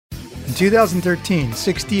In 2013,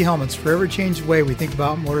 6D Helmets forever changed the way we think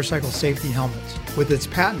about motorcycle safety helmets. With its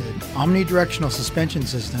patented omnidirectional suspension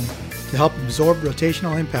system to help absorb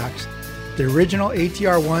rotational impacts, the original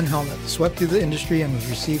ATR-1 helmet swept through the industry and was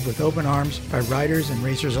received with open arms by riders and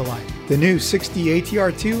racers alike. The new 6D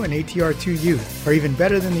ATR-2 and ATR-2 Youth are even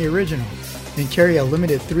better than the original and carry a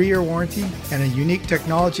limited 3-year warranty and a unique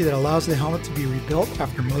technology that allows the helmet to be rebuilt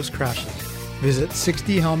after most crashes. Visit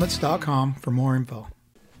 6dhelmets.com for more info.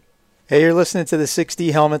 Hey, you're listening to the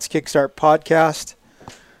 6D Helmets Kickstart podcast.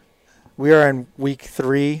 We are in week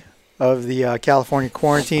 3 of the California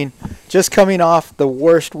quarantine. Just coming off the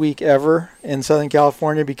worst week ever in Southern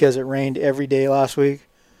California because it rained every day last week.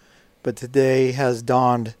 But today has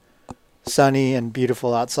dawned sunny and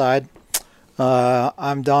beautiful outside.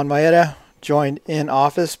 I'm Don Maeda, joined in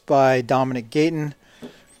office by Dominic Gayton,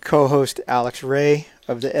 co-host Alex Ray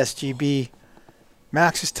of the SGB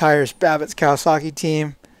Maxxis Tires Babbitt's Kawasaki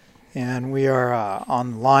team. And we are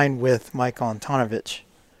on line with Michael Antonovich.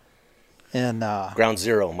 And Ground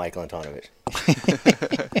Zero, Michael Antonovich.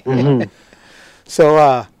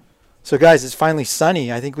 So guys, it's finally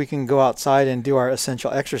sunny. I think we can go outside and do our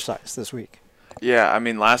essential exercise this week. Yeah, I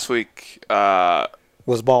mean, last week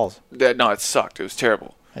Was balls. no, it sucked. It was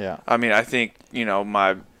terrible. Yeah. I mean, I think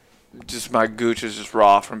my gooch is just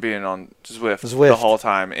raw from being on Zwift Zwift. the whole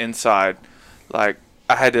time inside. Like,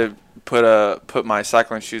 I had to put my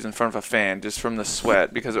cycling shoes in front of a fan just from the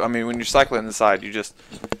sweat because I mean when you're cycling inside you just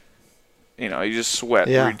sweat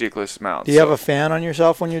ridiculous amounts. Do you have a fan on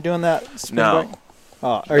yourself when you're doing that spin No.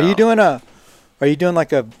 bike? Are you doing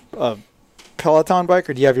like a Peloton bike,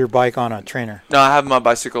 or do you have your bike on a trainer? No, I have my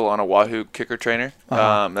bicycle on a Wahoo Kicker trainer.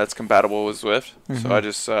 Uh-huh. That's compatible with Zwift. Mhm. So I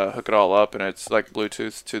just hook it all up and it's like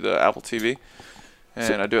Bluetooth to the Apple TV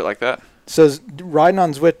and I do it like that. So riding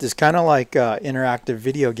on Zwift is kind of like interactive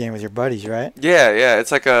video game with your buddies, right? Yeah,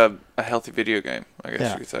 it's like a healthy video game, I guess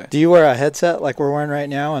Yeah. you could say. Do you wear a headset like we're wearing right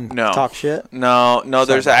now and No. talk shit? No,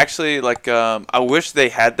 there's actually like I wish they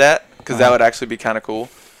had that because that would actually be kind of cool.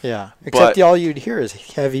 Yeah. Except all you'd hear is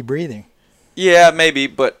heavy breathing. Yeah, maybe,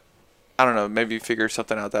 but I don't know, maybe figure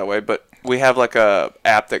something out that way. But we have like a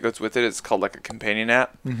app that goes with it. It's called like a companion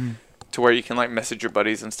app to where you can like message your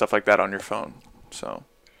buddies and stuff like that on your phone. So,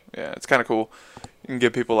 yeah, it's kind of cool. You can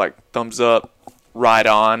give people like thumbs up, ride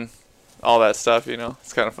on, all that stuff,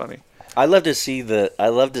 It's kind of funny. I love to see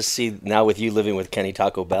now with you living with Kenny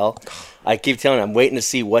Taco Bell. I keep telling him I'm waiting to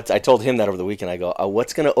see I told him that over the weekend. I go,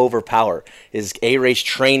 what's going to overpower? Is A-Race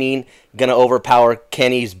training going to overpower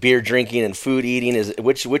Kenny's beer drinking and food eating?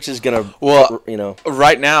 Which is going to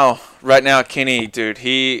Right now Kenny,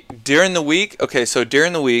 dude, during the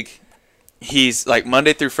week, he's like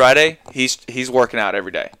Monday through Friday, he's working out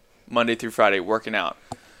every day. Monday through Friday working out.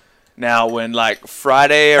 Now, when like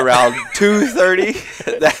Friday around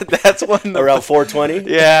 2:30, that's when around 4:20.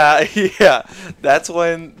 Yeah, that's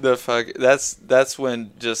when that's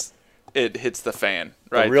when just it hits the fan.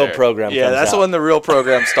 Right, the real there. program. Yeah, comes that's out. when the real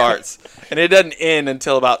program starts, and it doesn't end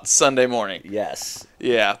until about Sunday morning. Yes.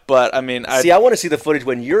 Yeah, but I mean, I want to see the footage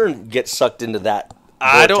when you get sucked into that.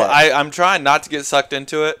 vortex. I'm trying not to get sucked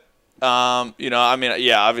into it. I mean,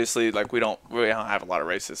 yeah, obviously, like we don't have a lot of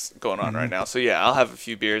races going on right now. So yeah, I'll have a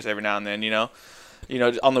few beers every now and then.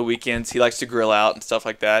 On the weekends he likes to grill out and stuff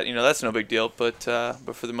like that. That's no big deal. But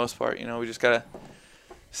for the most part, we just gotta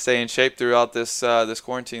stay in shape throughout this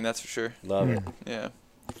quarantine. That's for sure. Love it. Yeah.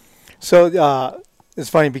 So it's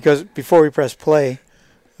funny because before we press play,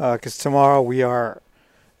 because tomorrow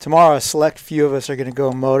a select few of us are going to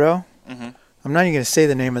go moto. Mm-hmm. I'm not even going to say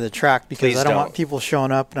the name of the track because I don't want people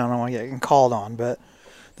showing up and I don't want to get called on. But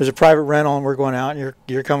there's a private rental and we're going out and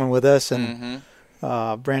you're coming with us. And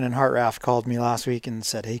Brandon Hartraft called me last week and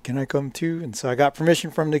said, "Hey, can I come too?" And so I got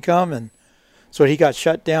permission for him to come. And so he got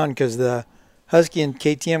shut down because the Husky and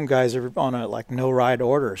KTM guys are on a no ride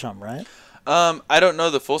order or something, right? I don't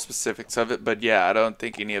know the full specifics of it, but yeah, I don't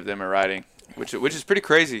think any of them are riding, which is pretty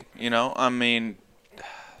crazy. I mean,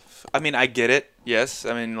 I get it. Yes,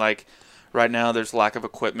 I mean like. Right now, there's lack of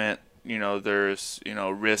equipment. There's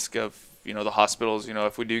risk of the hospitals.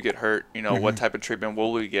 If we do get hurt, what type of treatment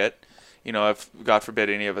will we get? If God forbid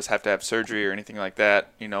any of us have to have surgery or anything like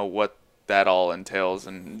that, what that all entails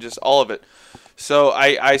and just all of it. So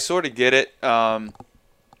I sort of get it. And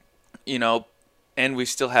we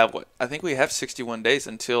still have I think we have 61 days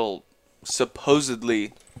until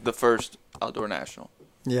supposedly the first outdoor national.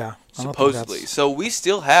 Yeah, supposedly. So we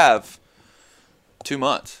still have 2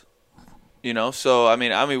 months. So I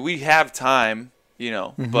mean, we have time,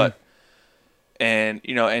 but, and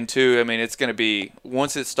two, I mean, it's going to be,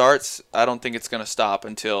 once it starts, I don't think it's going to stop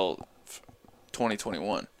until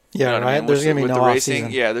 2021. Yeah, know what right. I mean? There's going to be With no the off racing,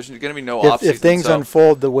 season. yeah, there's going to be no off season. If things so,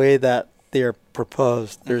 unfold the way that they're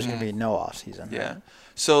proposed, there's going to be no off season. yeah.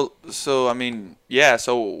 So I mean, yeah.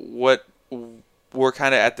 So what we're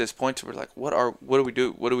kind of at this point to we're like, what do we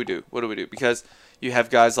do? What do we do? What do we do? Because you have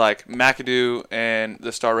guys like McAdoo and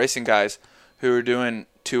the Star Racing guys who are doing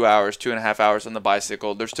 2 hours, 2.5 hours on the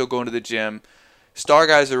bicycle. They're still going to the gym. Star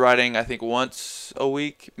guys are riding, I think, once a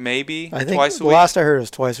week, maybe I think twice a the week. last I heard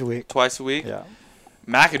was twice a week. Twice a week. Yeah.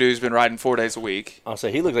 McAdoo's been riding 4 days a week. I'll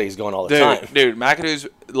say he looks like he's going all the time. Dude, McAdoo's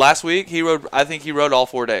last week I think he rode all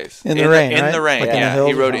 4 days. In the rain, In right? the rain, Like in the yeah. hills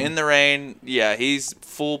He or rode something? in the rain. Yeah, he's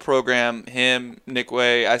full program. Him, Nick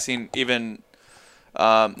Way. I seen even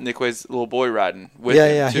Nick Way's little boy riding with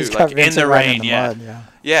him too. He's like got in Vincent the riding rain, in the yeah. mud, yeah.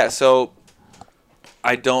 Yeah, so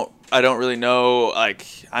I don't really know. Like,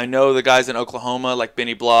 I know the guys in Oklahoma, like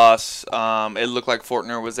Benny Bloss. It looked like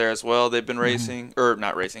Fortner was there as well. They've been racing, or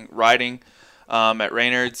not racing, riding at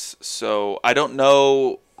Reynolds. So I don't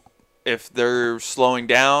know if they're slowing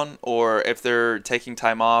down or if they're taking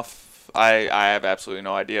time off. I have absolutely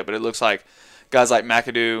no idea. But it looks like guys like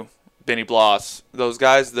McAdoo, Benny Bloss, those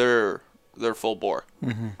guys, they're full bore.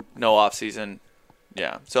 No off season.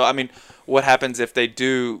 Yeah. So I mean, what happens if they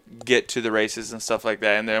do get to the races and stuff like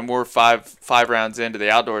that, and then we're five rounds into the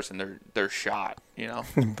outdoors and they're shot, you know?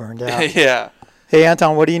 Burned out. Yeah. Hey,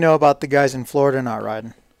 Anton, what do you know about the guys in Florida not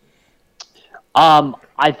riding?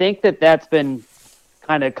 I think that's been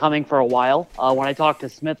kind of coming for a while. When I talked to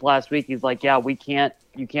Smith last week, he's like, "Yeah, you can't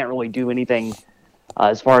really do anything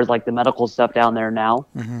as far as like the medical stuff down there now."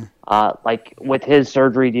 Like with his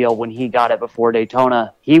surgery deal, when he got it before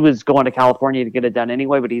Daytona, he was going to California to get it done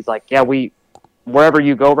anyway. But he's like, "Yeah, wherever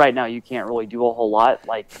you go right now, you can't really do a whole lot.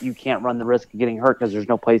 Like you can't run the risk of getting hurt because there's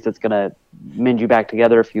no place that's gonna mend you back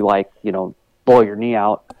together if you blow your knee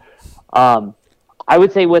out." I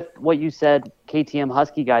would say with what you said, KTM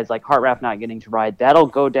Husky guys like Hartranft not getting to ride, that'll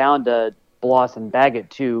go down to Bloss and Baggett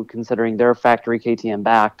too, considering they're factory KTM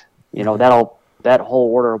backed. You know, that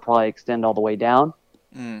whole order will probably extend all the way down.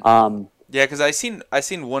 Yeah, because I seen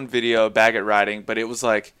one video of Baggett riding, but it was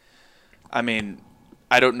like, I mean,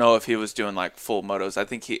 I don't know if he was doing like full motos. I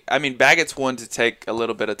think Baggett's one to take a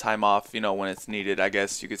little bit of time off, when it's needed. I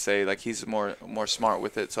guess you could say like he's more smart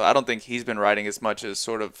with it. So I don't think he's been riding as much as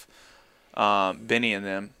sort of Benny and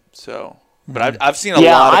them. So, but I've seen a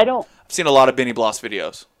lot. I've seen a lot of Benny Bloss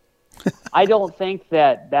videos. I don't think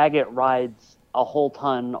that Baggett rides a whole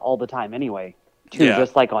ton all the time anyway.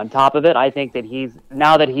 Just like on top of it, I think that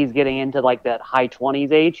now that he's getting into like that high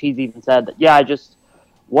 20s age, he's even said that, I just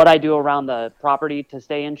what I do around the property to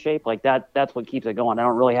stay in shape, like that's what keeps it going. I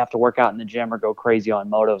don't really have to work out in the gym or go crazy on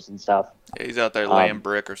motos and stuff. Yeah, he's out there laying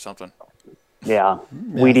brick or something. Yeah,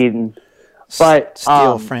 weed eating. But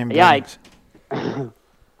steel frame. But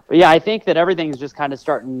yeah, I think that everything's just kind of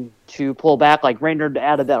starting to pull back. Like Raynard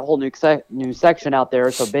added that whole new section out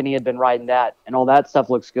there, so Benny had been riding that, and all that stuff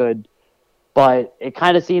looks good. But it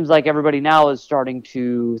kind of seems like everybody now is starting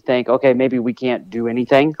to think, okay, maybe we can't do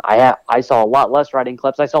anything. I saw a lot less riding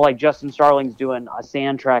clips. I saw like Justin Starling's doing a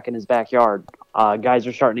sand track in his backyard. Guys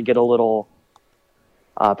are starting to get a little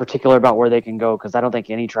particular about where they can go because I don't think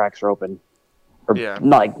any tracks are open. Or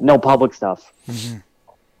like no public stuff. Mm-hmm.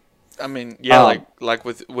 I mean, like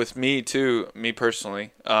with me too, me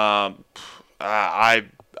personally, I've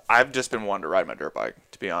just been wanting to ride my dirt bike,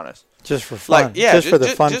 to be honest. Just for fun. Just for the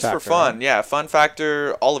fun factor. Just for fun, right? Yeah, fun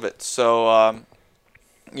factor, all of it. So, I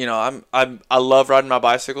love riding my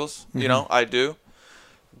bicycles. Mm-hmm. I do,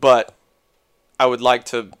 but I would like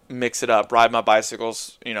to mix it up, ride my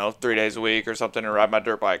bicycles, 3 days a week or something, and ride my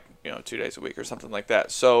dirt bike, 2 days a week or something like that.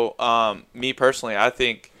 So, me personally, I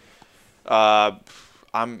think, I'm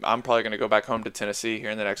probably going to go back home to Tennessee here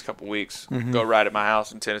in the next couple weeks. Mm-hmm. Go ride at my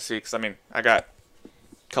house in Tennessee because, I got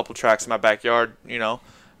a couple tracks in my backyard,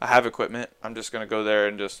 I have equipment. I'm just going to go there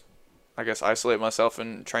and just, I guess, isolate myself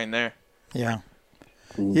and train there. Yeah.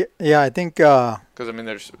 Yeah, I think... Because,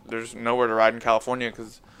 there's nowhere to ride in California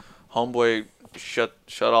because Homeboy shut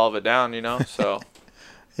all of it down, so...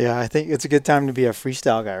 Yeah, I think it's a good time to be a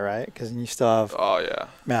freestyle guy, right? Because you still have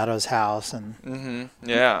Matto's house and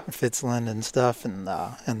Fitzland and stuff and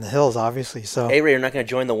the hills, obviously. So hey, Ray, you're not going to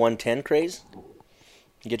join the 110 craze?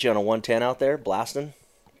 Get you on a 110 out there, blasting?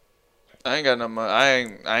 I ain't got no money.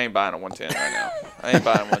 I ain't buying a 110 right now. I ain't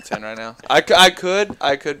buying a 110 right now.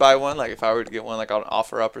 I could buy one, like if I were to get one like on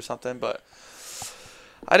offer up or something, but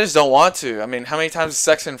I just don't want to. I mean, how many times has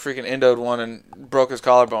Sexton freaking endoed one and broke his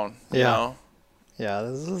collarbone? You know? Yeah,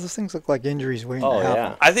 those things look like injuries waiting to happen.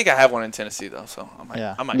 Yeah. I think I have one in Tennessee though, so I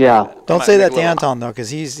might Don't say that to Anton though,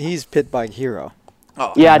 because he's pit bike hero.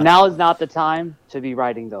 Oh, yeah, now is not the time to be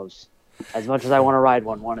riding those. as much as I want to ride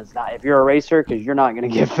one is not. If you're a racer, because you're not going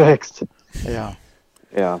to get fixed. Yeah.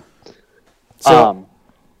 Yeah. So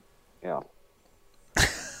Yeah.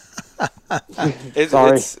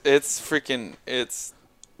 It's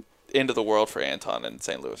end of the world for Anton in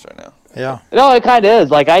St. Louis right now. Yeah. No, it kind of is.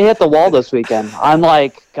 Like, I hit the wall this weekend. I'm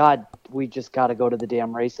like, God, we just got to go to the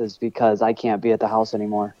damn races because I can't be at the house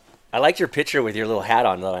anymore. I liked your picture with your little hat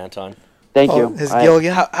on, though, Anton. Thank you. His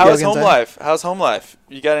Gilligan. How's home life? How's home life?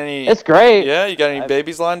 You got any? It's great. Yeah, you got any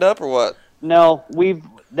babies lined up or what? No,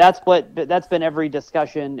 that's been every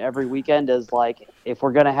discussion every weekend is like, if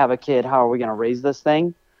we're gonna have a kid, how are we gonna raise this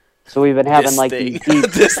thing? So we've been having these deep,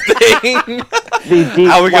 this thing. these deep,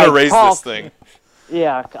 How are we gonna raise talks. this thing?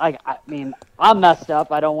 Yeah, I mean, I'm messed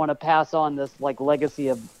up. I don't want to pass on this legacy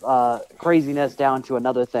of craziness down to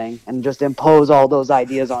another thing and just impose all those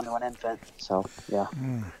ideas onto an infant. So yeah,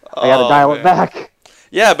 I got to dial it back.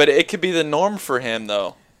 Yeah, but it could be the norm for him,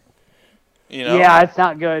 though. You know? Yeah, it's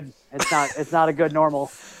not good. It's not a good normal.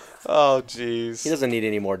 Oh, jeez. He doesn't need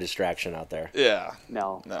any more distraction out there. Yeah.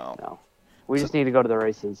 No. We just need to go to the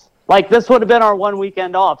races. Like, this would have been our one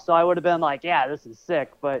weekend off, so I would have been like, yeah, this is sick.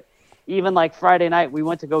 But even like Friday night, we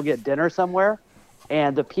went to go get dinner somewhere,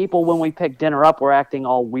 and the people, when we picked dinner up, were acting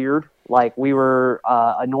all weird. Like, we were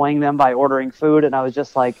annoying them by ordering food, and I was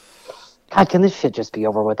just like, God, can this shit just be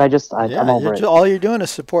over with? I'm over it. All you're doing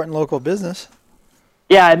is supporting local business.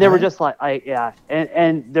 Yeah, and they were just like,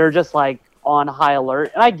 and they're just like on high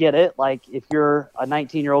alert. And I get it. Like, if you're a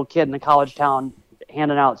 19-year-old kid in a college town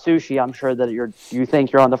handing out sushi, I'm sure that you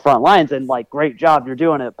think you're on the front lines, and like, great job, you're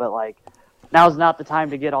doing it. But like, now's not the time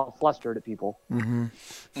to get all flustered at people.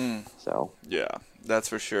 So yeah, that's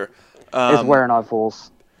for sure. It's wearing on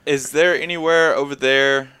fools. Is there anywhere over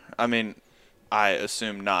there? I mean, I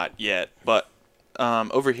assume not yet, but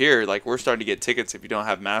over here, like, we're starting to get tickets if you don't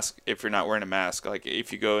have mask. If you're not wearing a mask, like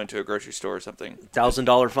if you go into a grocery store or something.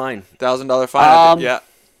 $1,000 fine. $1,000 fine. Yeah.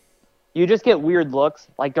 You just get weird looks.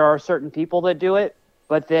 Like, there are certain people that do it,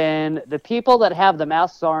 but then the people that have the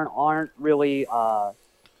masks aren't really.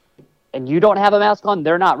 And you don't have a mask on,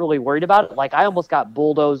 they're not really worried about it. Like, I almost got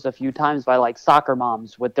bulldozed a few times by, like, soccer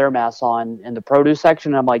moms with their masks on in the produce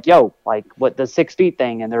section. And I'm like, yo, like, what, the 6 feet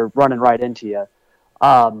thing? And they're running right into you.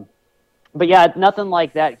 But, yeah, nothing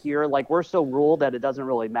like that here. Like, we're so rural that it doesn't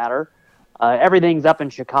really matter. Everything's up in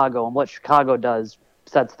Chicago, and what Chicago does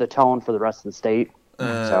sets the tone for the rest of the state.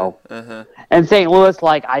 And St. Louis,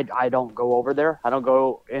 like, I don't go over there. I don't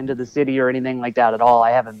go into the city or anything like that at all.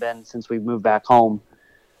 I haven't been since we moved back home.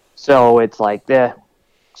 So it's like,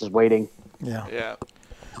 just waiting. Yeah. Yeah.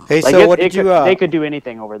 Hey, Like, so what did you? they could do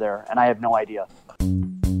anything over there, and I have no idea.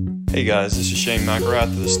 Hey guys, this is Shane McElrath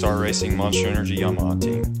of the Star Racing Monster Energy Yamaha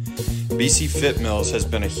team. BC Fit Mills has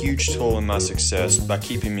been a huge tool in my success by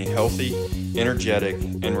keeping me healthy, energetic,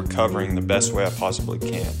 and recovering the best way I possibly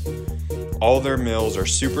can. All their meals are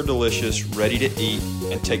super delicious, ready to eat,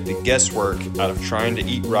 and take the guesswork out of trying to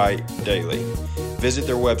eat right daily. Visit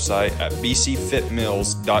their website at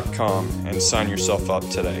bcfitmills.com and sign yourself up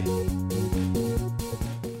today.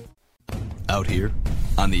 Out here,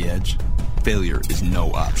 on the edge, failure is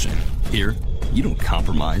no option. Here, you don't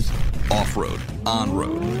compromise. Off-road,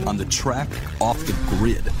 on-road, on the track, off the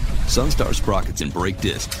grid. Sunstar sprockets and brake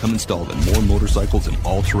discs come installed in more motorcycles and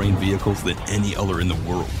all-terrain vehicles than any other in the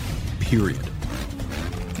world. Period.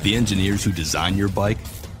 The engineers who design your bike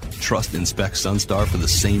trust and inspect Sunstar for the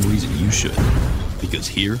same reason you should. Because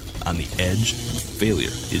here, on the edge, failure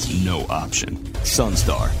is no option.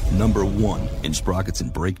 Sunstar, #1 in sprockets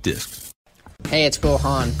and brake discs. Hey, it's Will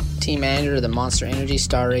Hahn, team manager of the Monster Energy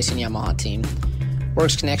Star Racing Yamaha team.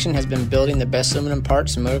 Works Connection has been building the best aluminum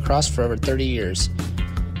parts in motocross for over 30 years.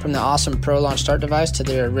 From the awesome Pro Launch start device to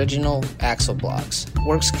their original axle blocks.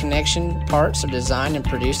 Works Connection parts are designed and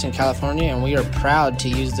produced in California, and we are proud to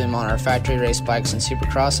use them on our factory race bikes in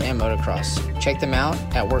Supercross and Motocross. Check them out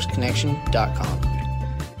at worksconnection.com.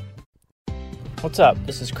 What's up?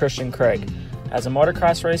 This is Christian Craig. As a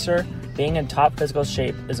motocross racer, being in top physical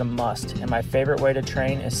shape is a must, and my favorite way to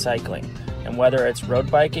train is cycling. And whether it's road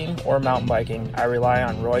biking or mountain biking, I rely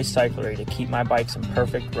on Roy Cyclery to keep my bikes in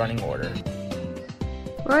perfect running order.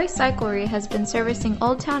 Roy Cyclery has been servicing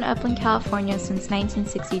Old Town Upland, California since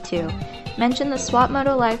 1962. Mention the Swap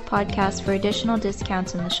Moto Live podcast for additional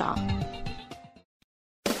discounts in the shop.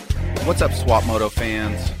 What's up, Swap Moto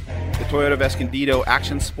fans? The Toyota of Escondido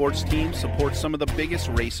Action Sports team supports some of the biggest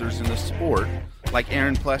racers in the sport, like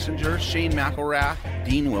Aaron Plessinger, Shane McElrath,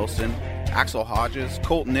 Dean Wilson, Axel Hodges,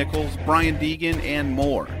 Colt Nichols, Brian Deegan, and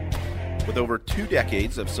more. With over 2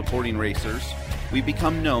 decades of supporting racers, we've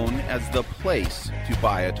become known as the place to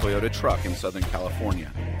buy a Toyota truck in Southern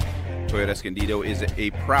California. Toyota Escondido is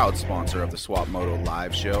a proud sponsor of the Swap Moto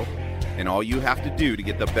Live show, and all you have to do to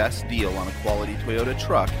get the best deal on a quality Toyota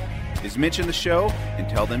truck is mention the show and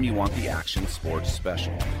tell them you want the Action Sports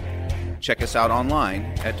Special. Check us out online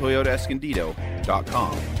at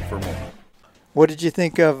toyotaescondido.com for more. What did you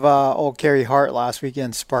think of old Kerry Hart last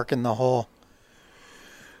weekend sparking the whole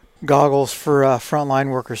goggles for frontline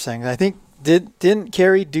workers thing? I think didn't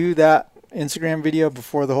Kerry do that Instagram video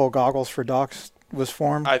before the whole goggles for docs was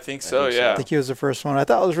formed? I think so, yeah. I think he was the first one. I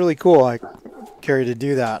thought it was really cool, like Kerry, to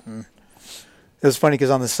do that. And it was funny because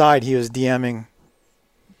on the side he was DMing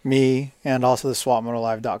me and also the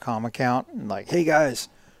SwapMotoLive.com account and like, hey guys,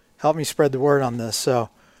 help me spread the word on this. So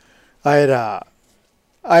I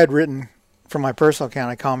had written from my personal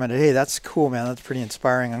account, I commented, hey, that's cool, man. That's pretty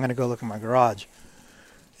inspiring. I'm going to go look at my garage.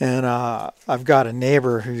 And I've got a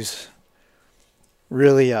neighbor who's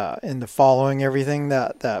really into following everything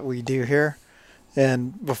that we do here.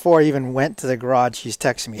 And before I even went to the garage, she's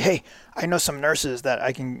texting me, hey, I know some nurses that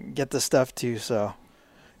I can get this stuff to. So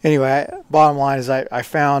anyway, bottom line is I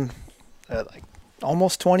found like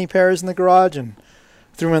almost 20 pairs in the garage and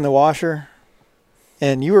threw them in the washer.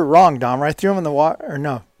 And you were wrong, Dom. I threw them in the water. Or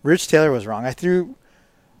no, Rich Taylor was wrong. I threw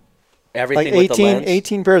everything like with the lens?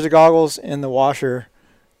 18 pairs of goggles in the washer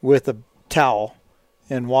with a towel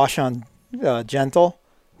and wash on gentle.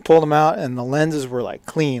 Pulled them out, and the lenses were like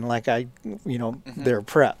clean, like they were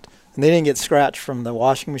prepped, and they didn't get scratched from the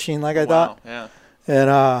washing machine like I thought. Yeah.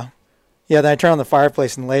 And then I turned on the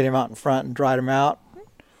fireplace and laid them out in front and dried them out,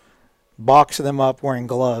 boxed them up wearing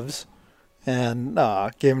gloves, and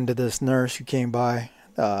gave them to this nurse who came by.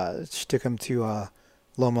 She took them to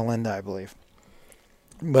Loma Linda, I believe.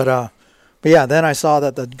 But yeah, then I saw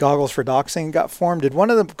that the goggles for docs thing got formed. Did one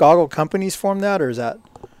of the goggle companies form that, or is that?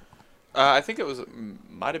 I think it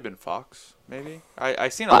might have been Fox, maybe. I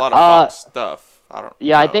seen a lot of Fox stuff. I don't.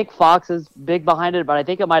 Yeah, I think Fox is big behind it, but I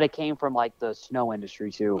think it might have came from like the snow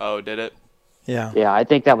industry too. Oh, did it? Yeah. Yeah, I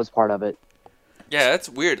think that was part of it. Yeah, that's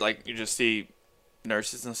weird. Like you just see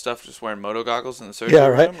nurses and stuff just wearing moto goggles in the surgery Yeah,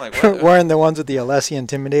 right. room. Like, what? Wearing the ones with the Alessi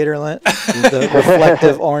Intimidator lens, the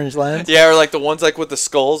reflective orange lens. Yeah, or like the ones like with the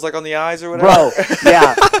skulls like on the eyes or whatever. Bro,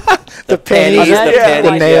 yeah. the panties,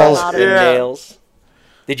 the nails. The nails.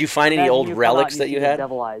 Did you find any old relics that you had?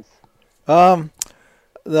 Devil eyes.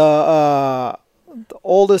 The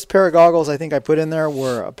oldest pair of goggles I think I put in there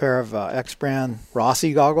were a pair of X-Brand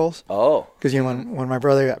Rossi goggles. Oh. Because when my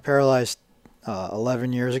brother got paralyzed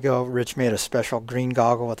 11 years ago, Rich made a special green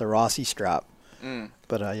goggle with a Rossi strap.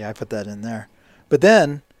 But yeah, I put that in there. But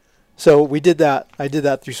then, so we did that. I did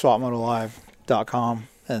that through SwapMotoLive.com,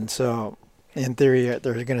 and so in theory,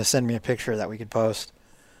 they're going to send me a picture that we could post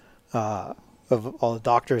of all the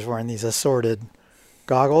doctors wearing these assorted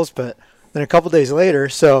goggles. But then a couple days later,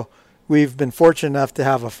 so we've been fortunate enough to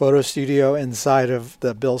have a photo studio inside of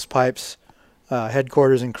the Bill's Pipes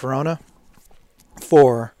headquarters in Corona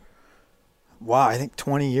for, wow, I think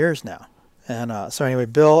 20 years now. And so anyway,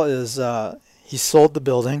 Bill is he sold the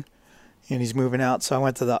building and he's moving out. So I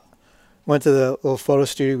went to the little photo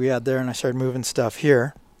studio we had there, and I started moving stuff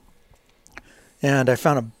here. And I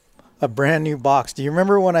found a brand new box. Do you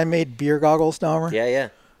remember when I made beer goggles, Dahmer? Yeah.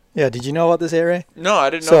 Yeah, did you know about this, A-Ray? No, I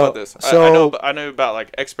didn't know about this. I know about like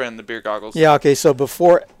X-Brand, the beer goggles. Yeah, okay, so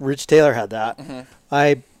before Rich Taylor had that,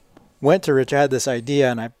 I went to Rich. I had this idea,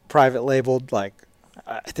 and I private labeled like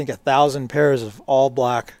I think 1,000 pairs of all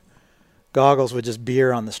black goggles with just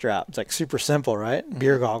beer on the strap. It's like super simple, right?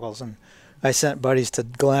 Beer goggles. And I sent buddies to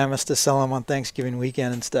Glamis to sell them on Thanksgiving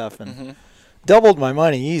weekend and stuff, and doubled my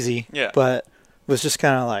money easy. Yeah. But was just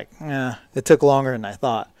kind of like, it took longer than I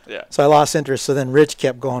thought. Yeah. So I lost interest. So then Rich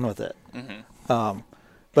kept going with it.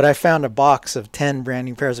 But I found a box of 10 brand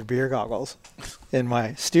new pairs of beer goggles in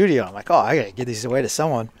my studio. I'm like, oh, I got to get these away to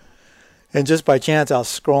someone. And just by chance, I was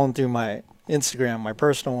scrolling through my Instagram, my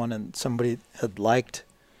personal one, and somebody had liked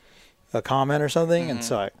a comment or something. And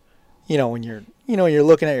so when you're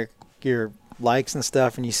looking at your likes and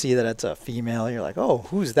stuff, and you see that it's a female, you're like, oh,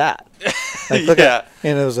 who's that? Like, look at,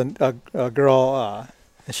 and it was a girl,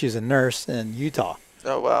 and she was a nurse in Utah.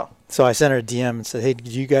 Oh, wow. So I sent her a DM and said, hey, do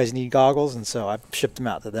you guys need goggles? And so I shipped them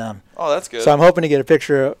out to them. Oh, that's good. So I'm hoping to get a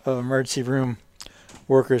picture of emergency room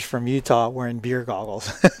workers from Utah wearing beer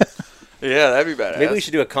goggles. Yeah, that'd be badass. Maybe we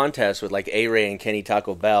should do a contest with like A-Ray and Kenny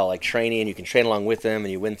Taco Bell, like training. You can train along with them,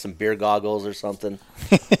 and you win some beer goggles or something.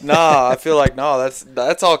 No, I feel like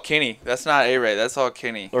that's all Kenny. That's not A-Ray. That's all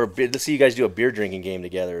Kenny. Or let's see you guys do a beer drinking game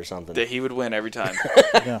together or something. That he would win every time.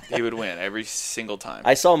 He would win every single time.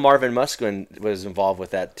 I saw Marvin Musquin was involved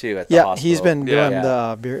with that too at the hospital. He's been doing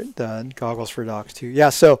the goggles for docs too.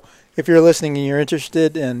 Yeah, so if you're listening and you're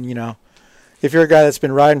interested in if you're a guy that's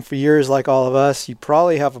been riding for years like all of us, you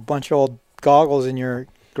probably have a bunch of old goggles in your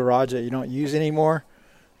garage that you don't use anymore.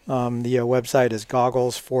 The website is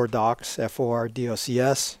Goggles4Docs,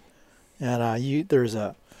 FORDOCS. And there's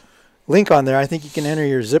a link on there. I think you can enter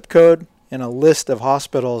your zip code, and a list of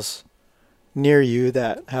hospitals near you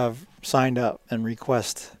that have signed up and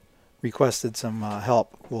requested some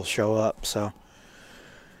help will show up. So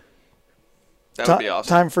that would be awesome.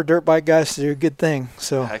 Time for dirt bike guys to do a good thing.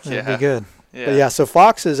 So Heck that'd yeah. be good. Yeah. But yeah, so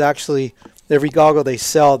Fox is actually, every goggle they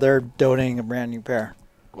sell, they're donating a brand new pair.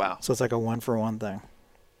 Wow. So it's like a 1-for-1 thing.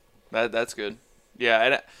 That's good. Yeah,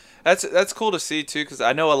 and that's cool to see too, because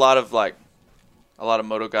I know a lot of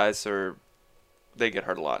moto guys they get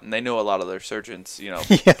hurt a lot, and they know a lot of their surgeons,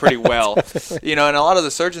 pretty well, and a lot of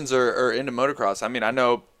the surgeons are into motocross.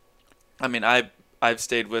 I've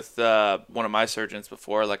stayed with one of my surgeons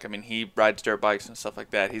before. He rides dirt bikes and stuff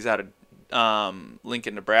like that. He's out of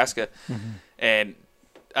Lincoln, Nebraska, and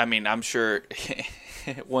I'm sure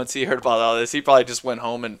once he heard about all this, he probably just went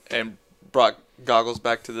home and brought goggles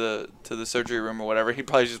back to the surgery room or whatever. He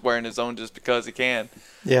probably just wearing his own just because he can.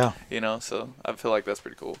 Yeah. So I feel like that's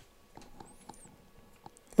pretty cool.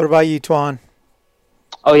 What about you, Twan?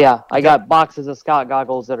 Oh yeah, I got boxes of Scott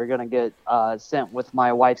goggles that are gonna get sent with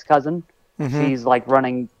my wife's cousin. She's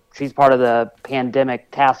she's part of the pandemic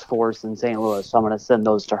task force in St. Louis, so I'm gonna send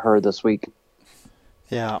those to her this week.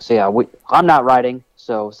 Yeah. So yeah, I'm not riding,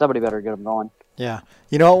 so somebody better get them going. Yeah.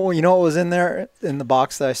 You know what was in there in the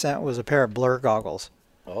box that I sent was a pair of Blur goggles.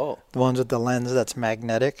 Oh. The ones with the lens that's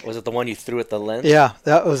magnetic. Was it the one you threw at the lens? Yeah,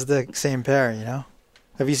 that was the same pair,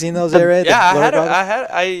 Have you seen those, A-Ray? Yeah,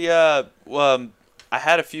 I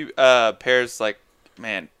had a few pairs a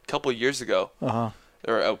couple years ago.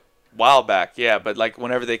 Or a while back, yeah, but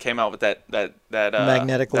whenever they came out with that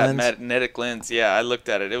magnetic lens. Magnetic lens, yeah, I looked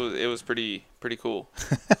at it. It was pretty cool.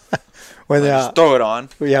 When just throw it on.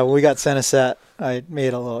 Yeah, when we got sent a set, I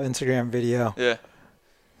made a little Instagram video. Yeah.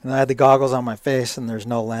 And I had the goggles on my face, and there's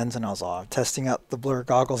no lens, and I was all testing out the Blur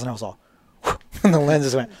goggles, and I was all, and the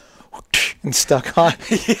lenses went and stuck on.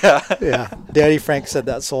 Yeah. Yeah. Daddy Frank said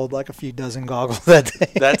that sold like a few dozen goggles that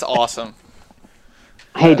day. That's awesome.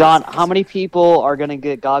 Hey, Don, how many people are going to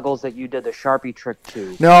get goggles that you did the Sharpie trick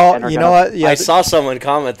to? No, you know what? Yeah, I saw someone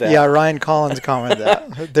comment that. Yeah, Ryan Collins commented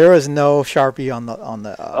that. There was no Sharpie on the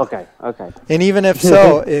Okay. And even if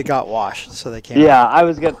so, it got washed, so they can't. Yeah, I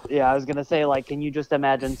was gonna say, can you just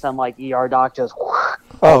imagine some ER doc just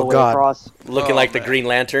all the way God. across? Looking like the Green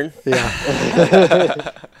Lantern.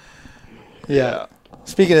 Yeah. Yeah.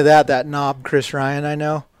 Speaking of that knob Chris Ryan I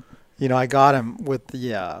know, I got him with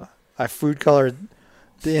the I food colored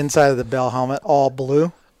the inside of the Bell helmet all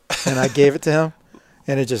blue, and I gave it to him,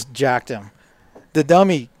 and it just jacked him. The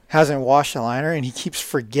dummy hasn't washed the liner, and he keeps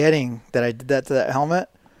forgetting that I did that to that helmet,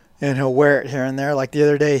 and he'll wear it here and there. Like the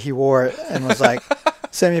other day, he wore it and was like,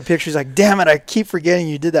 sent me a picture. He's like, damn it, I keep forgetting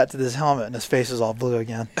you did that to this helmet, and his face is all blue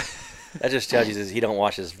again. That just tells you he don't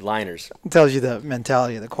wash his liners. It tells you the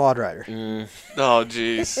mentality of the quad rider. Oh,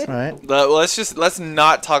 jeez. Right. Let's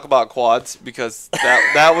not talk about quads, because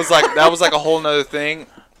that was like a whole nother thing.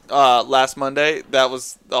 Last Monday, that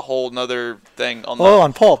was a whole nother thing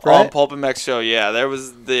on Pulp, right? On Pulp and Mex show, yeah.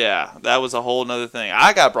 That was a whole nother thing.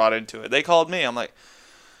 I got brought into it. They called me. I'm like,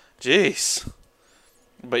 jeez.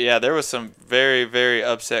 But yeah, there was some very, very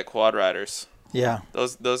upset quad riders. Yeah.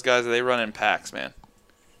 Those guys, they run in packs, man.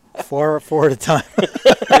 Four at a time.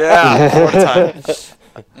 Yeah, 4 at a time.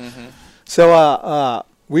 Mm-hmm. So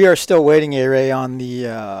we are still waiting, A-Ray, on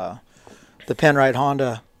the Penrite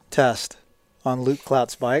Honda test on Luke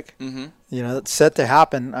Clout's bike. Mm-hmm. It's set to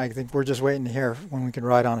happen. I think we're just waiting to hear when we can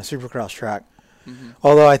ride on a Supercross track. Mm-hmm.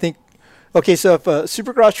 Although I think, so if a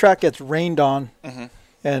Supercross track gets rained on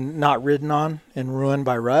and not ridden on and ruined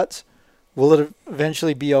by ruts, will it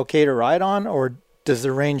eventually be okay to ride on, or does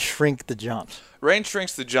the rain shrink the jumps? Rain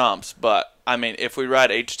shrinks the jumps, but if we ride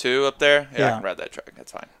H2 up there, I can ride that track.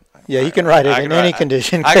 That's fine. Yeah, you can ride it in any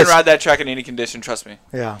condition. I can ride that track in any condition. Trust me.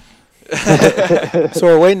 Yeah. So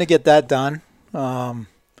we're waiting to get that done.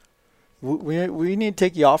 We need to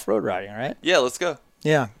take you off-road riding, right? Yeah, let's go.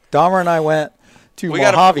 Yeah. Dahmer and I went to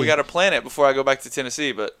Mojave. We got to plan it before I go back to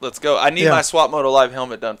Tennessee, but let's go. I need my Swap Moto Live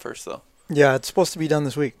helmet done first, though. Yeah, it's supposed to be done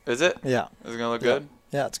this week. Is it? Yeah. Is it going to look good?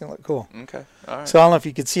 Yeah, it's going to look cool. Okay. All right. So I don't know if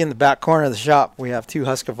you could see in the back corner of the shop, we have two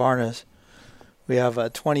Husqvarnas. We have a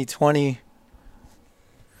 2020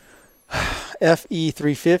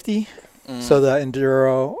 FE350. So the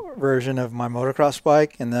enduro version of my motocross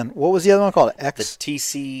bike, and then what was the other one called? The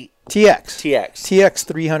TX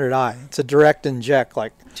 300i. It's a direct inject,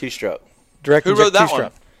 like two-stroke. Direct Who inject rode that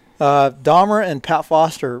two-stroke. Dahmer and Pat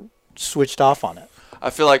Foster switched off on it. I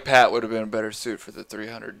feel like Pat would have been a better suit for the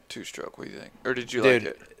 300 two-stroke. What do you think? Or did you like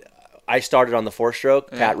it? I started on the 4-stroke.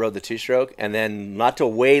 Yeah. Pat rode the 2-stroke, and then not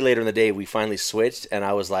till way later in the day we finally switched. And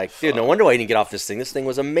I was like, dude, no wonder why I didn't get off this thing. This thing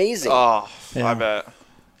was amazing. Oh, Yeah. I bet.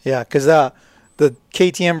 Yeah, because the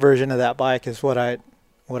KTM version of that bike is what I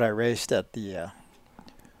raced at the.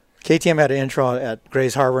 KTM had an intro at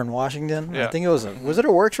Grays Harbor in Washington. Yeah. I think it was it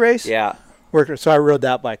a works race? Yeah. So I rode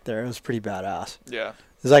that bike there. It was pretty badass. Yeah.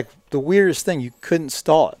 It was like the weirdest thing. You couldn't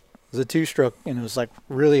stall it. It was a 2-stroke, and it was like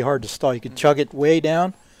really hard to stall. You could chug it way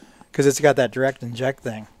down because it's got that direct inject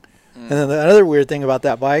thing. And then the other weird thing about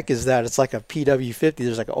that bike is that it's like a PW50.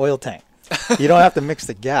 There's like an oil tank. You don't have to mix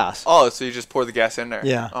the gas. Oh, so you just pour the gas in there?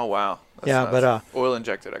 Yeah. Oh, wow. That's Yeah, nice. but oil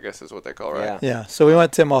injected, I guess, is what they call, right? Yeah. Yeah, so we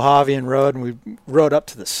went to Mojave and rode, and we rode up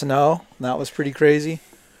to the snow. And that was pretty crazy.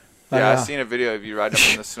 Yeah, I seen a video of you riding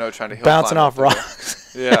up in the snow trying to hill bouncing climb off up there.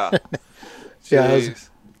 rocks. Yeah. Yeah, it was Jeez.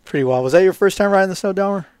 pretty wild. Was that your first time riding the snow,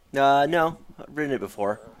 Dahmer? No, I've ridden it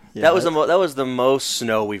before. Yeah, that was the most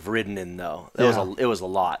snow we've ridden in, though. It was a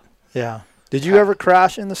lot. Yeah. Did you ever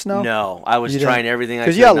crash in the snow? No, I was You trying didn't? everything I could.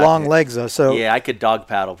 Because you got not long to- legs, though. So Yeah, I could dog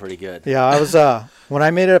paddle pretty good. yeah, I was when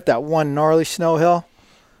I made it up that one gnarly snow hill,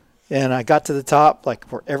 and I got to the top, like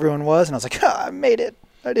where everyone was, and I was like, I made it.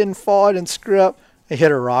 I didn't fall. I didn't screw up. I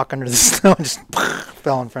hit a rock under the snow and just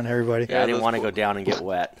fell in front of everybody. Yeah, I didn't those want to poor- go down and get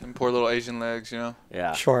wet. Them poor little Asian legs, you know?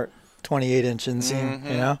 Yeah. Short, 28-inch inseam,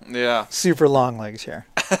 you know? Yeah. Super long legs here.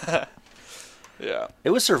 Yeah. It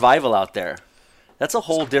was survival out there. That's a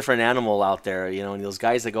whole different animal out there, you know. And those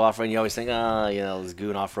guys that go off road, you always think, this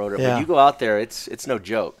goon off roader. Yeah. But you go out there, it's no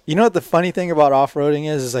joke. You know what the funny thing about off-roading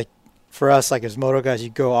is like, for us, like as moto guys, you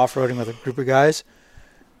go off-roading with a group of guys.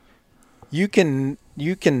 You can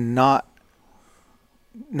not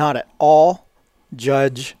at all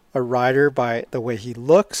judge a rider by the way he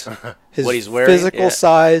looks, his What he's wearing, physical yeah.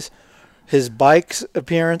 size, his bike's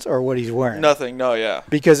appearance, or what he's wearing. Nothing. No, yeah.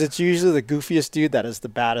 Because it's usually the goofiest dude that is the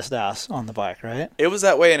baddest ass on the bike, right? It was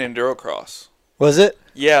that way in Endurocross. Was it?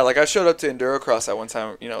 Yeah, like I showed up to Endurocross that one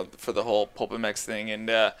time, you know, for the whole Pulpamex thing, and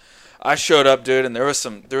I showed up, dude, and there was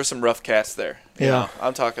some rough cats there. You Yeah. know?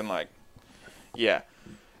 I'm talking like, yeah,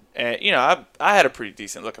 and you know, I had a pretty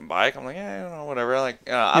decent looking bike. I'm like, yeah, you know, whatever. I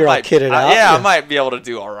You're all kitted out? Yeah, Yeah. I might be able to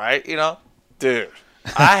do all right, you know, dude.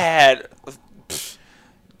 I had,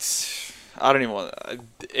 I don't even want.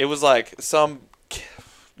 It was like some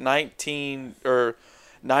 19 or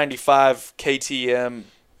 95 KTM.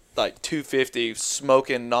 Like 250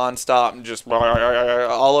 smoking nonstop and just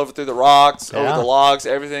all over through the rocks, over Yeah. the logs,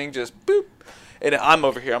 everything just boop. And I'm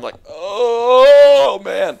over here. I'm like, oh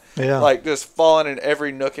man, Yeah. like just falling in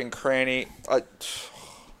every nook and cranny.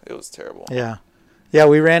 It was terrible. Yeah. Yeah,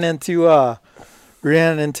 we ran into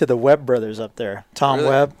the Webb brothers up there. Tom Really?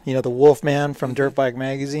 Webb, you know, the Wolf Man from Dirt Bike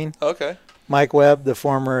Magazine. Okay. Mike Webb, the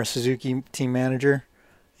former Suzuki team manager,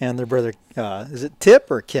 and their brother, is it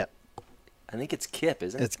Tip or Kip? I think it's Kip,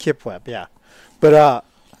 isn't it? It's Kip Webb, yeah. But,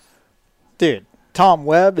 dude, Tom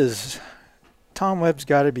Webb's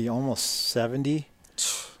got to be almost 70.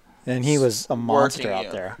 And he was a monster Working, out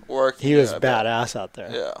yeah. there. Working, He was yeah, I bet. badass out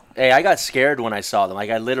there. Yeah. Hey, I got scared when I saw them.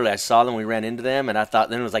 Like I saw them, we ran into them, and I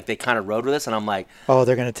thought then it was like they kind of rode with us, and I'm like, Oh,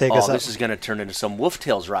 they're going to take us up. this is gonna turn into some Wolf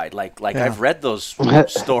Tales ride. Like Yeah. I've read those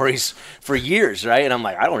stories for years, right? And I'm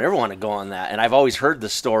like, I don't ever want to go on that. And I've always heard the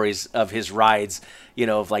stories of his rides, you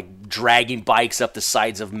know, of like dragging bikes up the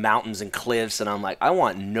sides of mountains and cliffs, and I'm like, I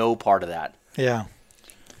want no part of that. Yeah.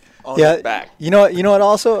 On Yeah. his back. You know what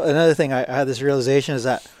also, another thing I had this realization is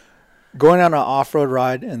that going on an off-road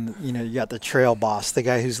ride and, you know, you got the trail boss, the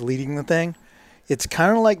guy who's leading the thing, it's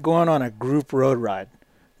kind of like going on a group road ride.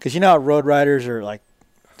 Because you know how road riders are like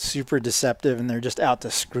super deceptive and they're just out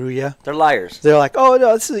to screw you. They're liars. They're like, oh,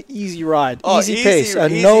 no, this is an easy ride, Oh, easy easy- pace, a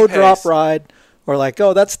easy no-drop pace. ride. Or like,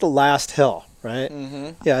 oh, that's the last hill, right? Mm-hmm.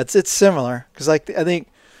 Yeah, it's similar. Because like, I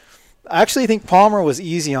actually think Palmer was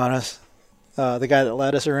easy on us, the guy that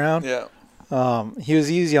led us around. Yeah. He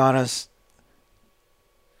was easy on us,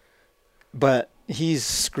 but he's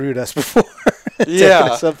screwed us before. Taking Yeah.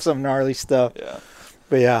 us up some gnarly stuff. Yeah.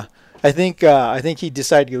 But yeah, I think he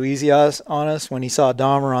decided to go easy on us when he saw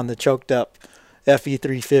Dahmer on the choked up FE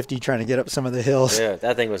 350 trying to get up some of the hills. Yeah,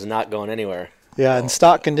 that thing was not going anywhere. Yeah, in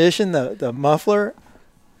stock condition, the muffler,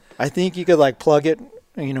 I think you could like plug it,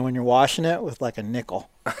 you know, when you're washing it with like a nickel.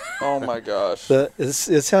 Oh my gosh.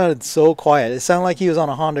 It sounded so quiet. It sounded like he was on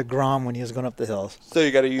a Honda Grom when he was going up the hills. So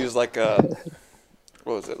you got to use like a,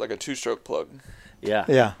 what was it? Like a 2-stroke plug. Yeah.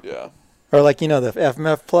 Yeah. Yeah. Or like, you know, the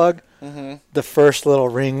FMF plug, Mm-hmm. the first little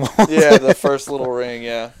ring. Yeah, the first little ring.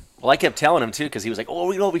 Yeah. Well, I kept telling him too because he was like, "Oh,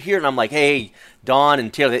 we go over here," and I'm like, "Hey, Don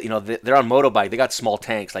and Taylor, they're on motobike. They got small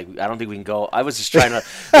tanks. Like, I don't think we can go." I was just trying to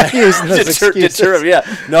deter him. Yeah,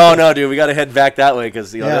 no, dude, we got to head back that way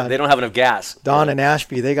because they don't have enough gas. Don and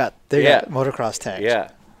Ashby, they got motocross tanks. Yeah,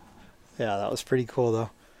 that was pretty cool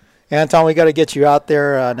though. Anton, we got to get you out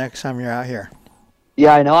there next time you're out here.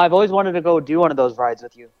 Yeah, I know. I've always wanted to go do one of those rides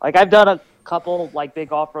with you. Like, I've done a couple like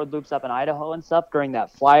big off-road loops up in Idaho and stuff during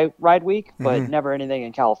that fly ride week, but never anything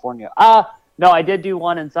in California. No, I did do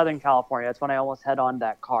one in Southern California. That's when I almost head on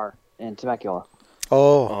that car in Temecula.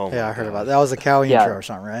 Oh yeah, I heard about that. That was a cow intro or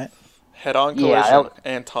something, right? Head-on collision,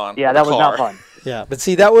 Anton. Yeah, that was not fun. Yeah, but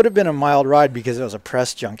see, that would have been a mild ride because it was a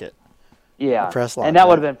press junket. Yeah, press lot, and that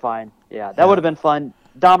would have been fine. Yeah, that would have been fun.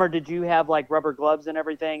 Dahmer, did you have like rubber gloves and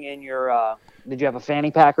everything in your? Did you have a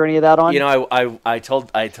fanny pack or any of that on? You know, I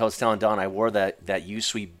was telling Don I wore that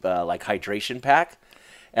U-Sweep like hydration pack,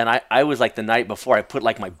 and I was like the night before I put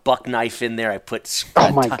like my buck knife in there. I put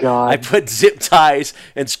I put zip ties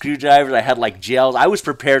and screwdrivers. I had like gels. I was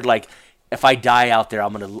prepared like if I die out there,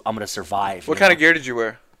 I'm gonna survive. What kind of gear did you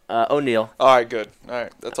wear? O'Neill. All right, good. All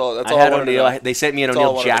right, that's all. I had O'Neill. They sent me an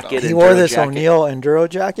O'Neill jacket. He wore this O'Neill Enduro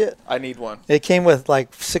jacket. I need one. It came with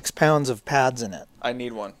like 6 pounds of pads in it. I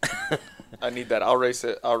need one. I need that. I'll race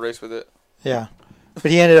it. I'll race with it. Yeah,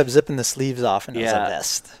 but he ended up zipping the sleeves off, and it was a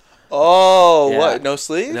vest. Oh, what? No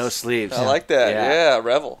sleeves? No sleeves. I like that. Yeah,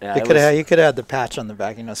 Revel. Yeah, you could have had the patch on the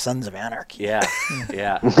back. Sons of Anarchy. Yeah,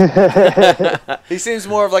 yeah. He seems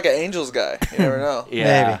more of like an Angels guy. You never know.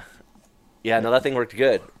 Yeah. Maybe. Yeah, no, that thing worked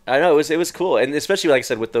good. I know it was cool, and especially like I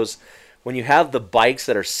said with those, when you have the bikes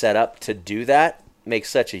that are set up to do that, makes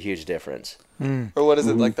such a huge difference. Or what is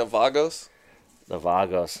it, like the Vagos? The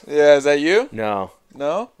Vagos. Yeah, is that you? No.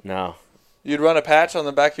 No? No. You'd run a patch on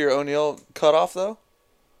the back of your O'Neill cutoff though?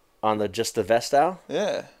 On just the Vestal?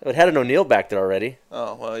 Yeah. It had an O'Neill back there already.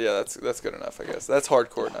 Oh well, yeah, that's good enough, I guess. That's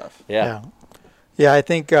hardcore enough. Yeah. Yeah, I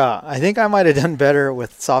think I might have done better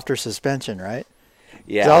with softer suspension, right?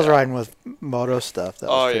 Yeah. I was riding with moto stuff. That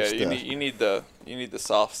was yeah, stuff. you need the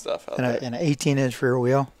soft stuff out there. And an 18-inch rear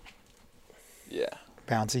wheel. Yeah.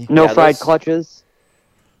 Bouncy. No fried clutches.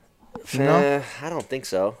 No, I don't think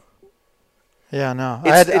so. Yeah, no.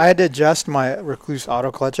 I had to adjust my Recluse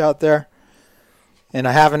auto clutch out there, and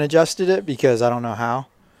I haven't adjusted it because I don't know how.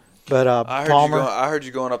 But Palmer, I heard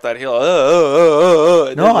you going up that hill.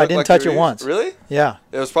 No, I didn't touch it once. Really? Yeah.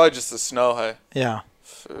 It was probably just the snow, hey. Yeah.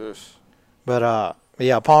 Oof. But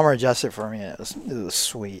yeah, Palmer adjusted for me. It was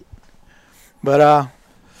sweet. But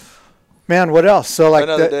man, what else? So like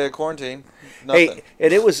another day of quarantine. Nothing. Hey,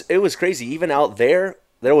 and it was crazy. Even out there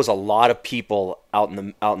was a lot of people out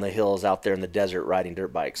in the hills out there in the desert riding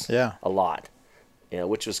dirt bikes. Yeah, a lot. Yeah,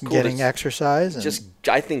 which was cool. Getting exercise and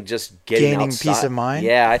I think just getting gaining outside. peace of mind.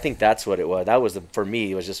 Yeah, I think that's what it was. That was for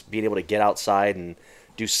me. It was just being able to get outside and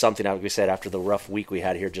do something. Like we said, after the rough week we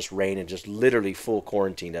had here, just rain and just literally full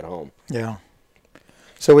quarantined at home. Yeah.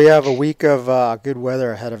 So we have a week of good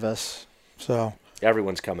weather ahead of us. So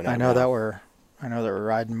everyone's coming out. I know that we're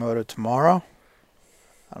riding moto tomorrow.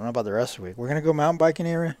 I don't know about the rest of the week. We're gonna go mountain biking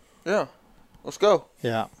area. Yeah, let's go.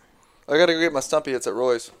 Yeah. I gotta go get my Stumpy. It's at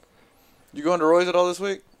Roy's. You going to Roy's at all this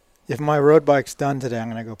week? If my road bike's done today, I'm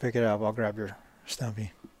gonna go pick it up. I'll grab your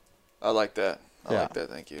Stumpy. I like that. I like that.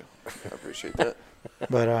 Thank you. I appreciate that.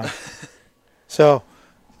 But so,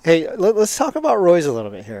 hey, let's talk about Roy's a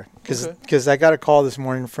little bit here, because I got a call this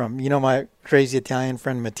morning from my crazy Italian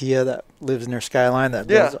friend Mattia that lives near Skyline.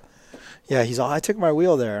 Yeah, he's all, I took my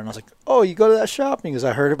wheel there, and I was like, oh, you go to that shop? And he goes,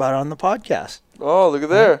 I heard about it on the podcast. Oh, look at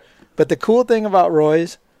there. But the cool thing about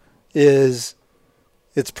Roy's is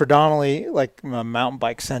it's predominantly like a mountain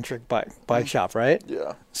bike centric bike shop, right?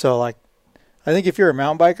 Yeah. So like, I think if you're a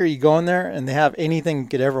mountain biker, you go in there and they have anything you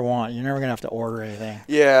could ever want. You're never gonna have to order anything.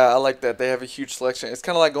 Yeah, I like that. They have a huge selection. It's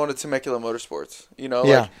kind of like going to Temecula Motorsports.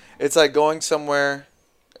 Like, it's like going somewhere,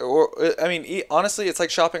 or I mean, honestly, it's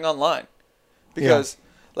like shopping online, because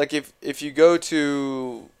like if you go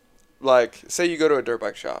to, like, say you go to a dirt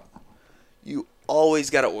bike shop, you always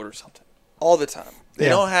got to order something all the time. They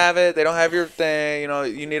don't have it. They don't have your thing.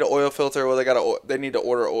 You need an oil filter. Well, they need to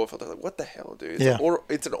order an oil filter. Like, what the hell, dude?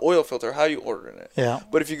 It's an oil filter. How are you ordering it? Yeah.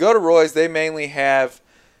 But if you go to Roy's, they mainly have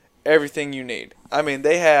everything you need. I mean,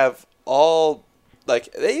 they have all,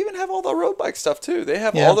 like, they even have all the road bike stuff too. They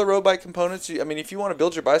have all the road bike components. I mean, if you want to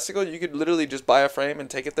build your bicycle, you could literally just buy a frame and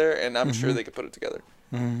take it there, and I'm sure they could put it together.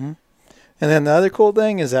 Mm-hmm. And then the other cool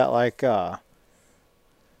thing is that, like, they're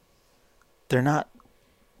not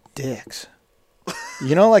dicks.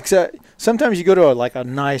 Like, sometimes you go to a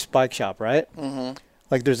nice bike shop, right? Mm-hmm.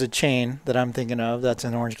 Like, there's a chain that I'm thinking of that's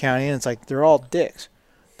in Orange County, and it's like they're all dicks.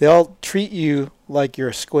 they'll treat you like you're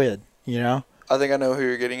a squid, you know? I think I know who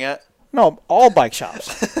you're getting at. No, all bike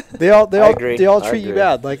shops. They all agree. they all I treat you agree.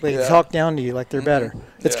 bad. Like they Yeah. talk down to you like they're better.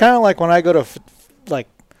 It's Yeah. kind of like when I go to like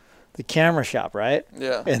the camera shop, right?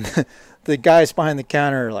 Yeah. And the guys behind the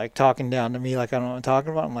counter are like talking down to me like I don't know what I'm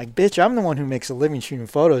talking about. I'm like, bitch, I'm the one who makes a living shooting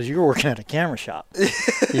photos. You're working at a camera shop,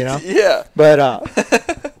 you know? Yeah.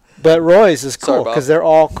 But Roy's is Sorry, cool Bob. because they're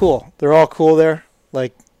all cool. They're all cool there.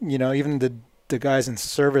 Like, you know, even the guys in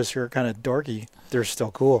service who are kind of dorky, they're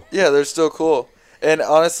still cool. Yeah, they're still cool. And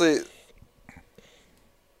honestly,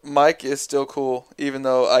 Mike is still cool, even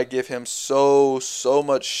though I give him so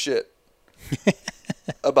much shit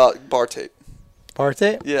about bar tape. Bar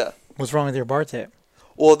tape? Yeah. What's wrong with your bar tape?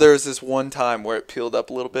 Well, there was this one time where it peeled up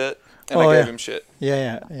a little bit, and I gave him shit.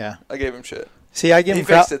 Yeah. I gave him shit. See, I give He him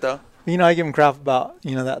crap. fixed it, though. You know, I give him crap about,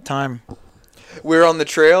 you know, that time. We were on the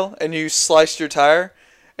trail, and you sliced your tire,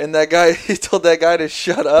 and that guy, he told that guy to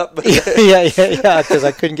shut up. yeah, because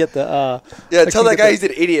I couldn't get the... Yeah, tell that guy he's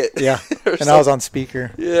an idiot. Yeah, Or and I was something. on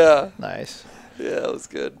speaker. Yeah. Nice. Yeah, it was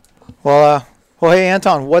good. Well, hey,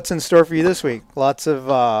 Anton, what's in store for you this week? Lots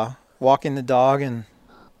of walking the dog and...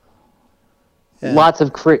 Lots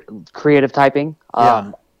of creative typing.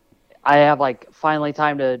 Yeah. I have like finally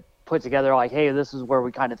time to put together like, hey, this is where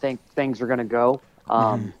we kind of think things are going to go.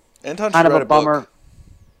 Anton should Kind of write a a book. bummer.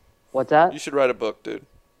 What's that? You should write a book, dude.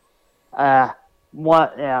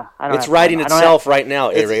 What? Yeah, I don't. It's have writing time. I don't itself right now,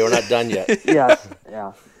 A-Ray. We're not done yet. Yes.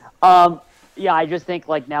 Yeah. Yeah, I just think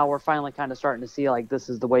like now we're finally kind of starting to see like this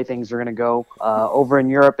is the way things are going to go. Over in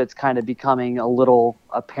Europe, it's kind of becoming a little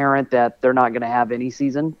apparent that they're not going to have any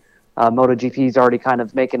season. MotoGP is already kind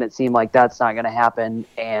of making it seem like that's not going to happen,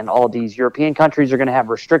 and all these European countries are going to have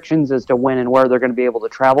restrictions as to when and where they're going to be able to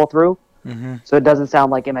travel through. Mm-hmm. So it doesn't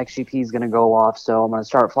sound like MXGP is going to go off. So I'm going to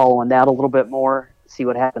start following that a little bit more, see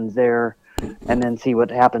what happens there, and then see what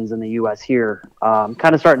happens in the U.S. here.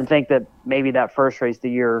 Kind of starting to think that maybe that first race of the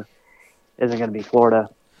year isn't going to be Florida.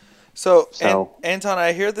 So. Anton,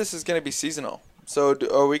 I hear this is going to be seasonal. So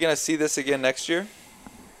are we going to see this again next year?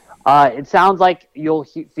 It sounds like you'll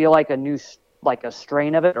feel like a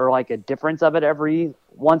strain of it or like a difference of it every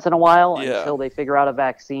once in a while until they figure out a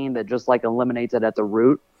vaccine that just like eliminates it at the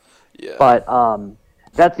root. Yeah. But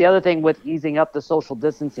that's the other thing with easing up the social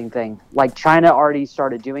distancing thing. Like China already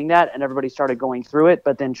started doing that and everybody started going through it,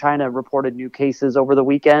 but then China reported new cases over the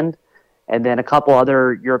weekend, and then a couple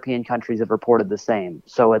other European countries have reported the same.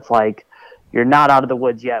 So it's like you're not out of the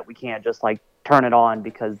woods yet. We can't just like turn it on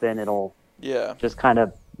because then it'll just kind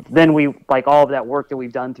of then we like all of that work that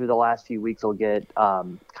we've done through the last few weeks will get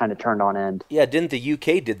kind of turned on end. Yeah, didn't the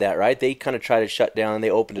UK did that, right? They kind of tried to shut down, and they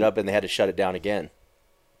opened it up, and they had to shut it down again.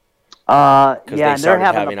 Yeah, they started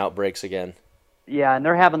having outbreaks again. Yeah, and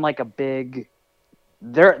they're having like a big.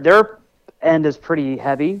 Their end is pretty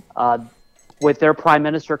heavy. With their prime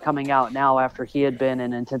minister coming out now after he had been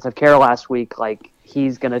in intensive care last week, like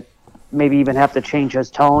he's gonna maybe even have to change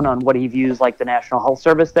his tone on what he views like the National Health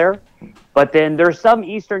Service there. But then there's some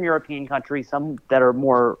Eastern European countries, some that are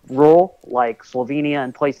more rural, like Slovenia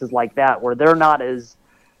and places like that, where they're not as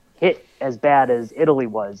hit as bad as Italy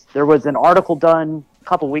was. There was an article done a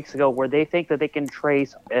couple weeks ago where they think that they can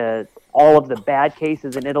trace all of the bad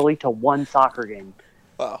cases in Italy to one soccer game.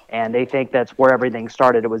 Wow. And they think that's where everything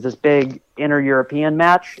started. It was this big inter-European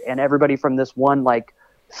match, and everybody from this one like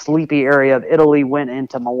sleepy area of Italy went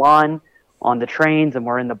into Milan on the trains, and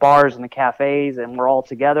we're in the bars and the cafes, and we're all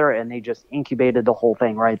together, and they just incubated the whole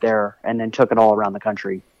thing right there and then took it all around the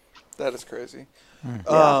country. That is crazy.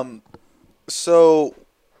 Yeah. So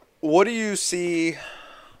what do you see,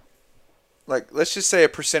 like, let's just say a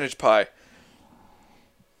percentage pie.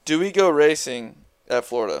 Do we go racing at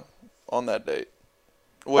Florida on that date?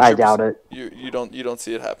 I doubt it. You don't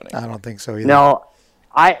see it happening. I don't think so either. No,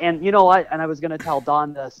 and you know what? And I was going to tell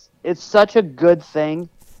Don this. It's such a good thing,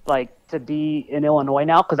 like, to be in Illinois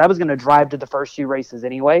now, because I was going to drive to the first few races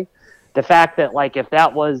anyway. The fact that, like, if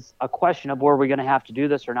that was a question of were we going to have to do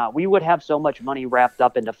this or not, we would have so much money wrapped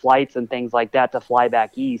up into flights and things like that to fly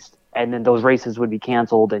back east, and then those races would be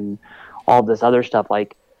canceled and all this other stuff.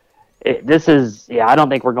 Like, I don't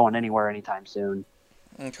think we're going anywhere anytime soon.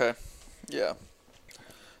 Okay. Yeah.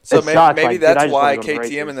 So It maybe, sucks, maybe like, dude, I that's just why wanna go to KTM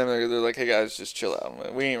races. and them, they're like, hey, guys, just chill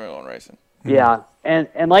out. We ain't really going racing. Yeah, and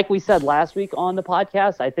like we said last week on the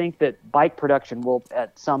podcast, I think that bike production will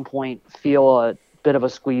at some point feel a bit of a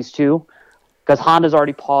squeeze too, because Honda's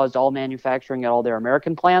already paused all manufacturing at all their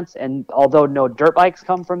American plants, and although no dirt bikes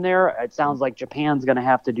come from there, it sounds like Japan's going to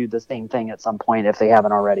have to do the same thing at some point if they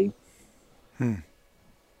haven't already.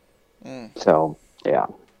 So, yeah.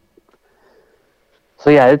 So,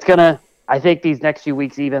 yeah, it's going to... I think these next few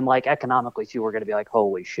weeks, even like economically too, we're going to be like,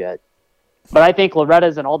 holy shit. But I think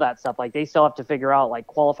Loretta's and all that stuff, like they still have to figure out like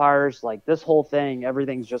qualifiers, like this whole thing,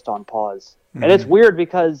 everything's just on pause. And it's weird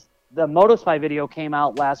because the Motospy video came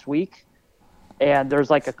out last week, and there's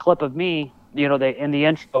like a clip of me, you know, they in the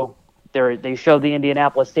intro, they showed the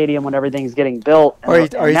Indianapolis Stadium when everything's getting built. Are you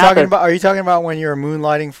talking about when you were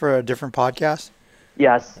moonlighting for a different podcast?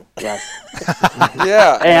 Yes. Yeah.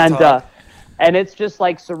 And it's just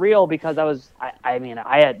like surreal because I mean,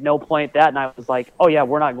 I had no point that, and I was like, oh yeah,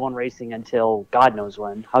 we're not going racing until God knows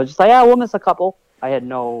when. I was just like, yeah, we'll miss a couple. I had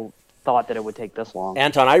no thought that it would take this long.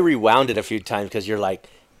 Anton, I rewound it a few times because you're like,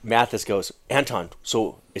 Mathis goes, Anton,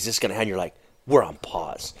 so is this going to end? You're like, we're on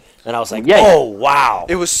pause. And I was like, oh, wow.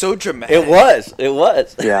 It was so dramatic. It was.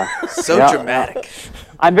 Yeah. Dramatic.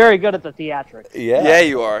 I'm very good at the theatrics. Yeah,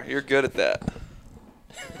 you are. You're good at that.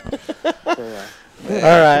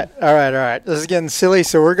 All right. This is getting silly,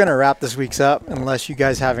 so we're going to wrap this week's up unless you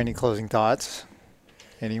guys have any closing thoughts.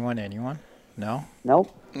 Anyone? No?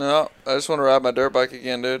 Nope. No, I just want to ride my dirt bike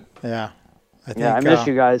again, dude. Yeah. I miss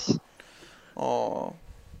you guys. Oh,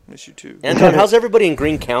 miss you too. Anton, how's everybody in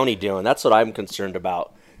Greene County doing? That's what I'm concerned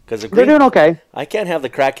about. Because they're doing okay. I can't have the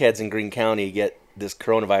crackheads in Greene County get this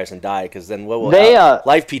coronavirus and die, because then what will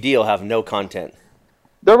Live PD will have no content.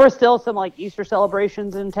 There were still some like Easter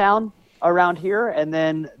celebrations in town around here, and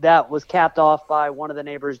then that was capped off by one of the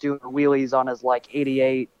neighbors doing wheelies on his like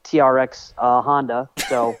 88 TRX Honda.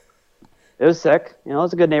 So it was sick. You know, it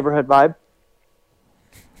was a good neighborhood vibe.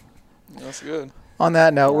 That's good. On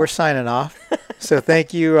that note, we're signing off. So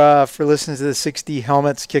thank you for listening to the 6D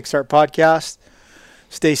Helmets Kickstart podcast.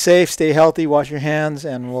 Stay safe, stay healthy, wash your hands,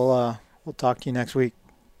 and we'll talk to you next week.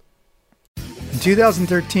 In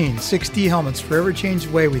 2013, 6D Helmets forever changed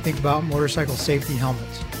the way we think about motorcycle safety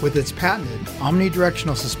helmets. With its patented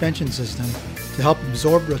omnidirectional suspension system to help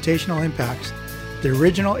absorb rotational impacts, the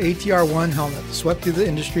original ATR-1 helmet swept through the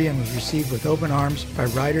industry and was received with open arms by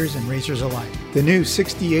riders and racers alike. The new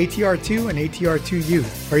 6D ATR-2 and ATR-2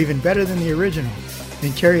 Youth are even better than the original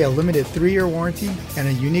and carry a limited 3-year warranty and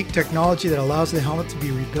a unique technology that allows the helmet to be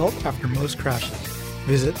rebuilt after most crashes.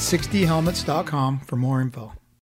 Visit 6dhelmets.com for more info.